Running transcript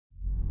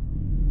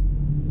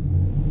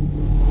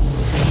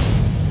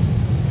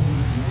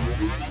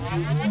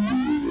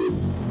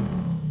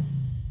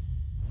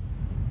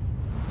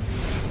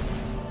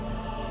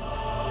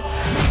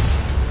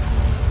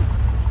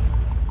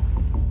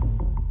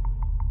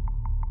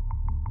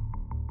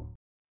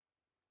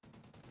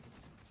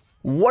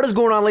What is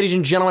going on, ladies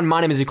and gentlemen?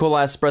 My name is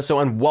Ecola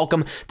Espresso and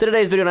welcome to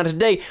today's video. Now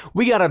today,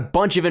 we got a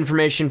bunch of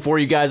information for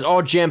you guys,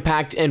 all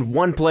jam-packed in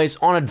one place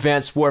on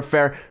Advanced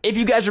Warfare. If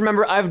you guys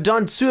remember, I've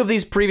done two of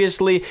these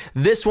previously,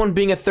 this one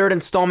being a third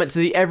installment to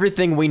the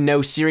Everything We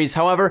Know series.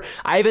 However,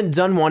 I haven't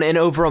done one in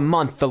over a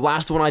month. The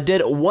last one I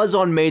did was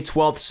on May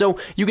 12th, so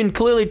you can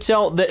clearly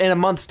tell that in a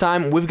month's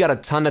time, we've got a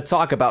ton to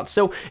talk about.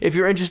 So if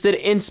you're interested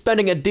in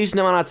spending a decent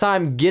amount of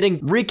time getting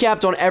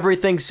recapped on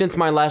everything since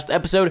my last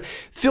episode,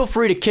 feel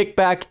free to kick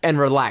back and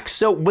relax.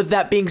 So with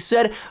that being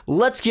said,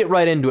 let's get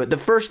right into it. The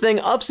first thing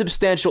of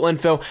substantial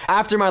info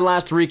after my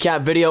last recap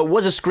video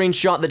was a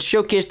screenshot that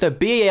showcased the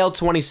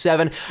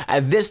BAL-27.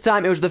 At this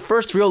time, it was the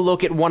first real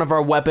look at one of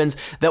our weapons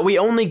that we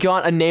only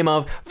got a name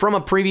of from a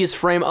previous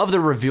frame of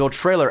the reveal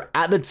trailer.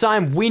 At the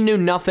time, we knew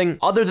nothing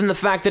other than the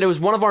fact that it was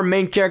one of our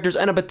main characters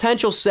and a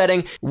potential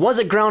setting. Was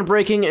it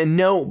groundbreaking?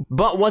 No.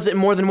 But was it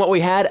more than what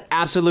we had?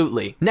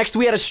 Absolutely. Next,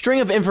 we had a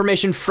string of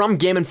information from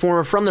Game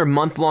Informer from their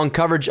month-long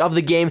coverage of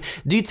the game,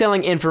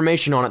 detailing information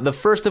on it. The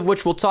first of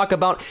which we'll talk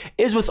about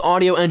is with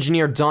audio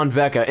engineer Don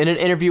Vecca. In an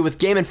interview with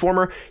Game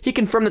Informer, he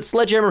confirmed that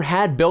Sledgehammer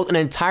had built an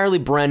entirely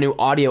brand new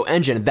audio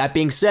engine. That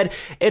being said,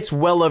 it's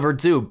well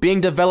overdue.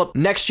 Being developed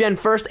next-gen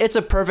first, it's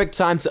a perfect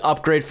time to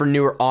upgrade for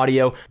newer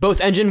audio,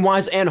 both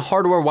engine-wise and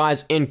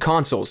hardware-wise in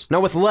consoles. Now,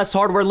 with less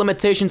hardware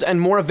limitations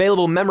and more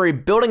available memory,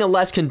 building a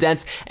less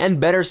condensed and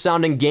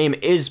better-sounding game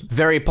is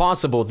very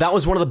possible. That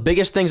was one of the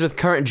biggest things with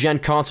current-gen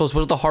consoles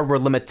was the hardware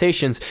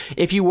limitations.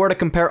 If you were to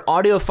compare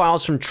audio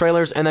files from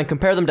trailers and then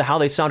compare them to how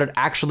they sounded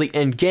actually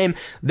in-game,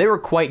 they were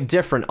quite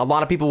different. A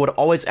lot of people would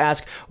always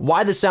ask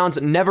why the sounds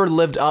never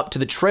lived up to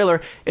the trailer.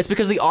 It's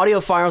because the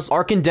audio files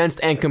are condensed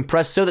and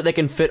compressed so that they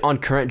can fit on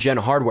current-gen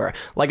hardware.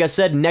 Like I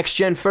said,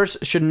 next-gen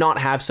first should not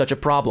have such a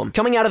problem.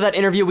 Coming out of that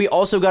interview, we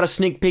also got a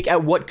sneak peek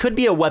at what could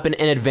be a weapon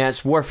in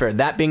Advanced Warfare,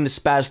 that being the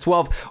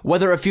SPAS-12.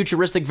 Whether a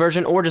futuristic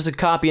version or just a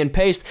copy and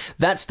paste,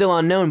 that's still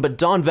unknown, but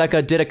Don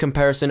Vecca did a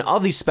comparison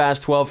of the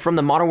SPAS-12 from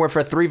the Modern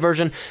Warfare 3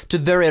 version to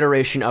their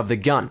iteration of the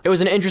gun. It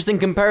was an interesting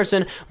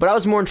comparison, but I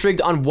was more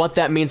intrigued on what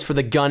that means for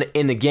the gun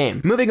in the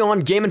game. Moving on,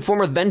 Game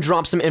Informer then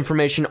dropped some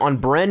information on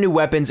brand new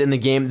weapons in the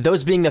game,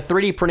 those being the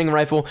 3D printing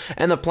rifle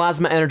and the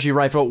plasma energy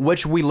rifle,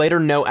 which we later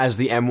know as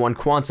the M1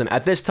 Quantum.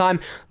 At this time,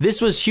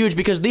 this was huge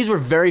because these were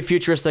very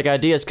futuristic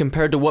ideas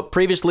compared to what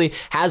previously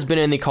has been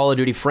in the Call of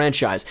Duty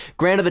franchise.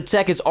 Granted, the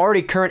tech is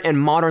already current and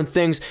modern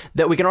things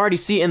that we can already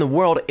see in the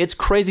world. It's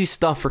crazy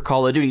stuff for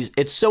Call of Duty.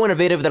 It's so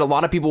innovative that a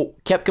lot of people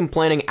kept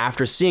complaining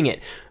after seeing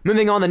it.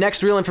 Moving on, the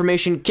next real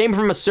information came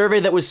from a survey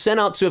that was sent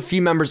out to a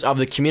few members of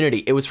the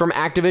community. It was from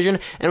Activision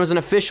and it was an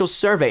official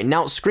survey.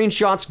 Now,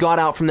 screenshots got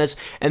out from this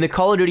and the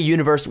Call of Duty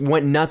universe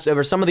went nuts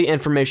over some of the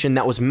information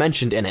that was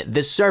mentioned in it.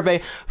 This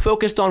survey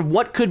focused on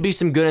what could be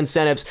some good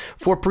incentives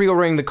for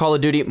pre-ordering the Call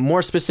of Duty,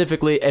 more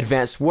specifically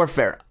Advanced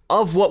Warfare.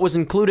 Of what was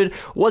included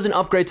was an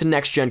upgrade to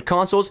next-gen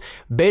consoles,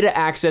 beta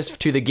access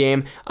to the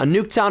game, a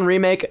Nuketown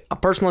remake, a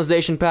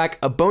personalization pack,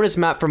 a bonus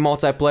map for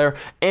multiplayer,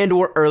 and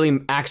or early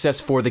access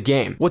for the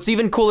game. What's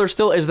even cooler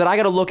still is that I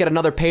got to look at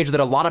another page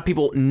that a lot of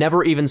people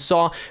never even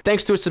saw,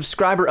 thanks to a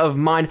subscriber of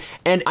mine,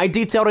 and I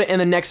detailed it in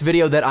the next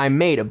video that I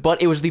made,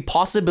 but it was the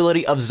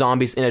possibility of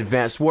zombies in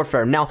Advanced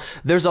Warfare. Now,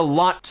 there's a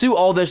lot to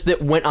all this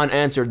that went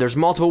unanswered. There's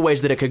multiple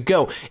ways that it could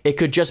go. It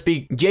could just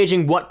be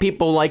gauging what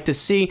people like to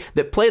see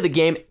that play the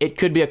game. It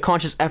could be a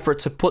conscious effort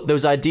to put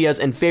those ideas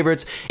and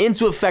favorites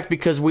into effect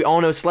because we all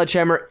know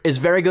Sledgehammer is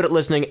very good at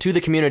listening to the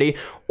community,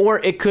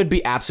 or it could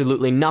be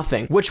absolutely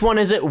nothing. Which one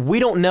is it? We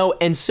don't know,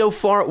 and so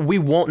far we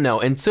won't know.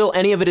 Until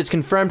any of it is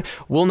confirmed,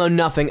 we'll know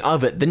nothing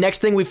of it. The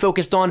next thing we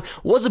focused on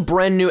was a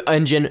brand new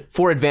engine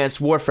for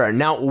Advanced Warfare.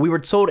 Now, we were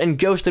told in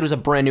Ghost that it was a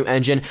brand new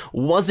engine.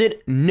 Was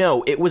it?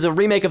 No. It was a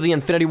remake of the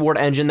Infinity Ward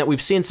engine that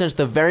we've seen since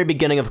the very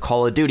beginning of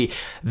Call of Duty.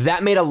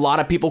 That made a lot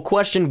of people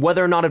question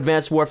whether or not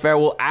Advanced Warfare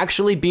will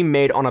actually be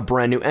made on a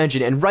brand new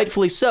engine, and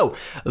rightfully so.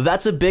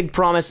 That's a big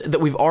promise that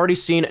we've already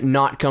seen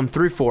not come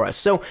through for us.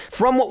 So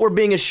from what we're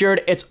being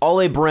assured, it's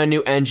all a brand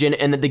new engine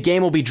and that the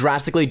game will be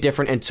drastically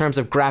different in terms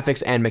of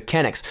graphics and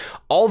mechanics.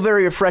 All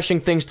very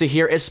refreshing things to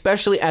hear,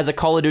 especially as a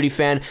Call of Duty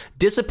fan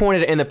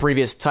disappointed in the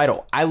previous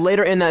title. I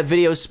later in that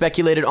video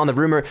speculated on the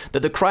rumor that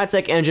the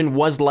Crytek engine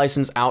was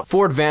licensed out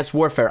for Advanced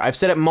Warfare. I've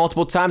said it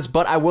multiple times,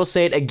 but I will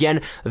say it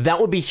again,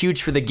 that would be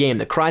huge for the game.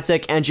 The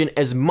Crytek engine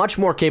is much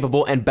more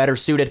capable and better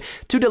suited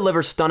to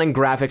deliver stunning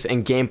graphics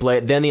and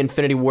gameplay than the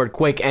Infinity Ward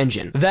Quake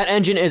engine. That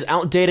engine is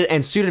outdated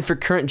and suited for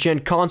current-gen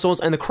consoles,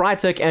 and the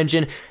Crytek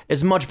engine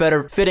is much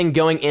better fitting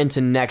going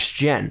into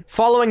next-gen.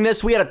 Following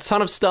this, we had a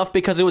ton of stuff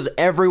because it was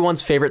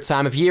everyone's favorite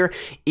time of year,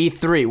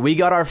 E3. We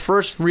got our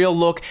first real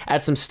look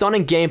at some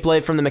stunning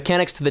gameplay, from the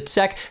mechanics to the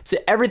tech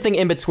to everything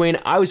in between.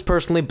 I was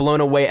personally blown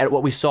away at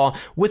what we saw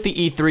with the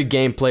E3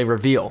 gameplay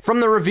reveal. From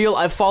the reveal,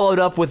 I followed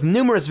up with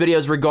numerous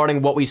videos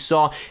regarding what we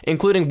saw,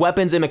 including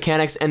weapons and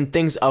mechanics and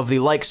things of the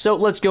like, so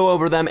let's go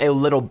over them a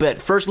little bit.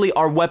 bit. Firstly,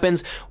 our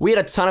weapons. We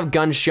had a ton of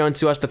guns shown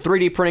to us, the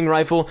 3D printing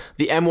rifle,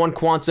 the M1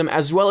 Quantum,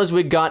 as well as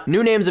we got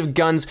new names of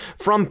guns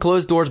from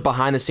closed doors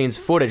behind the scenes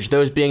footage,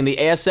 those being the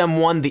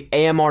ASM-1, the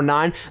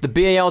AMR-9, the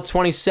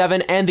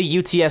BAL-27, and the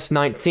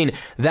UTS-19.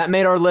 That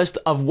made our list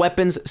of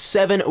weapons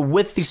 7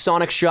 with the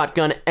sonic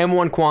shotgun,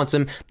 M1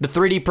 Quantum, the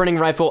 3D printing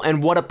rifle,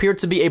 and what appeared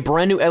to be a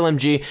brand new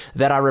LMG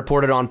that I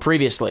reported on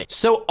previously.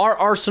 So our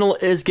arsenal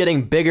is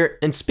getting bigger,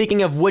 and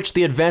speaking of which,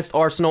 the Advanced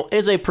Arsenal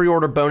is a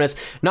pre-order bonus,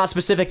 not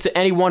specific to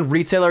any one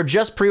retailer,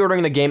 just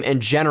pre-ordering the game in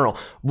general.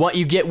 What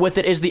you get with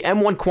it is the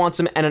M1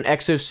 Quantum and an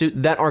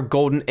exosuit that are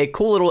golden, a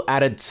cool little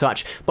added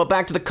touch. But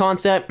back to the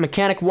content,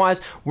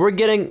 mechanic-wise, we're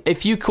getting a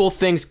few cool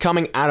things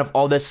coming out of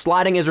all this.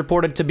 Sliding is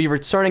reported to be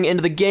returning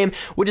into the game,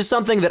 which is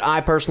something that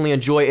I personally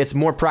enjoy. It's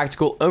more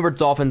practical over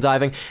dolphin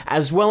diving,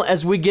 as well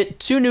as we get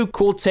 2 new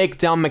cool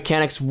takedown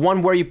mechanics,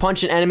 one where you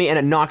punch an enemy and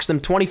it knocks them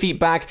 20 feet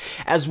back,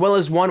 as well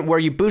as one where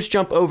you boost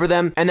jump over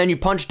them and then you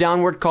punch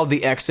downward called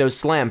the Exo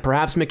Slam.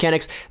 Perhaps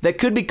mechanics that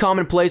could be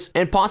commonplace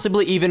and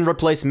possibly even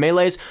replace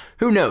melees,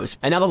 who knows.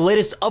 And now the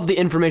latest of the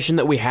information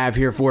that we have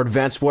here for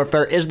Advanced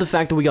Warfare is the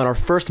fact that we got our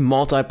first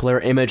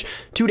multiplayer image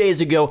 2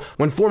 days ago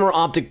when former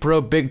Optic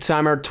Pro Big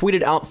Timer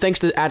tweeted out, "Thanks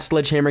to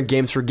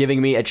 @SledgehammerGames for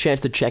giving me a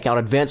chance to check out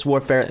Advanced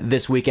Warfare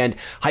this weekend,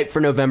 hype for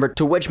November,"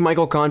 to which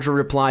Michael Contra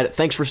replied,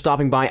 "Thanks for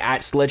stopping by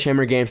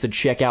 @SledgehammerGames to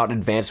check out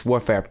Advanced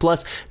Warfare.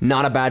 Plus,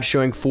 not a bad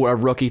showing for a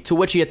rookie," to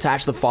which he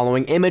attached the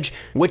following image,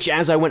 which,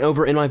 as I went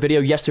over in my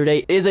video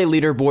yesterday, is a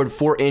leaderboard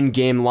for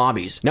in-game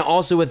lobbies. Now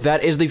also with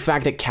that is the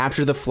fact that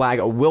Capture the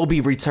Flag will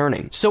be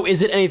returning. So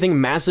is it anything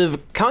massive?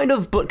 Kind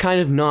of, but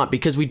kind of not,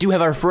 because we do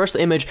have our first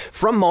image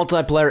from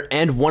multiplayer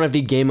and one of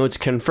the game modes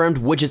confirmed,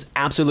 which is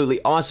absolutely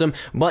awesome,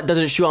 but does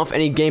it show off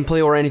any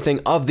gameplay or anything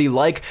of the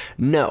like?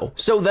 No.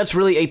 So that's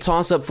really a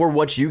toss-up for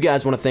what you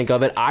guys want to think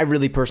of it. I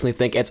really personally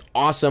think it's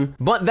awesome.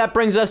 But that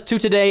brings us to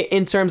today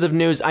in terms of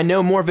news. I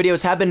know more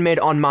videos have been made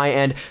on my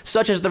end,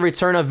 such as the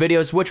return of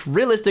videos, which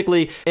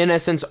realistically, in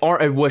essence,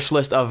 are a wish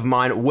list of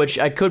mine, which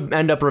I could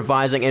end up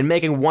revising and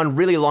making one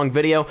really long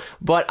video,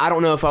 but I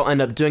don't know if I'll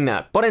end up doing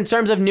that. But in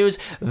terms of news,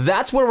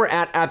 that's where we're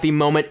at the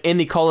moment in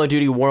the Call of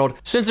Duty world.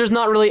 Since there's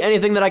not really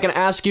anything that I can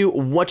ask you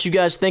what you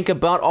guys think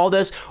about all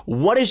this,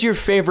 what is your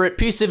favorite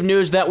piece of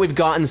news that we've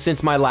gotten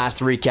since my last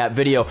recap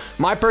video?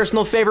 My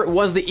personal favorite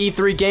was the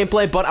E3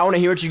 gameplay, but I want to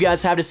hear what you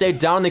guys have to say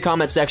down in the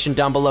comment section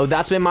down below.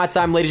 That's been my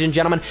time, ladies and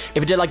gentlemen.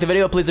 If you did like the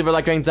video, please leave a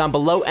like rating down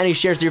below. Any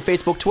shares to your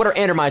Facebook, Twitter,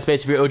 and or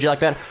MySpace if you're OG like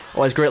that,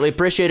 always greatly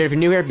appreciated. If you're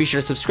new here, be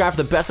sure to subscribe for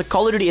the best of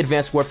Call of Duty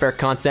Advanced Warfare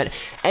content.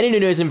 Any new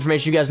news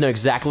information, you guys know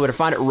exactly where to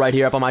find it right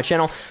here up on my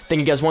channel. Thank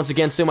you guys once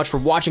again so much for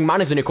watching. My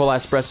name is Nicola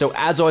Espresso.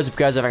 As always, if you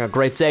guys are having a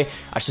great day,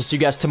 I shall see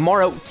you guys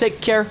tomorrow.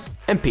 Take care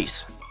and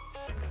peace.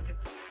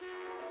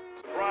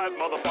 Surprise,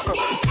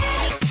 motherfucker.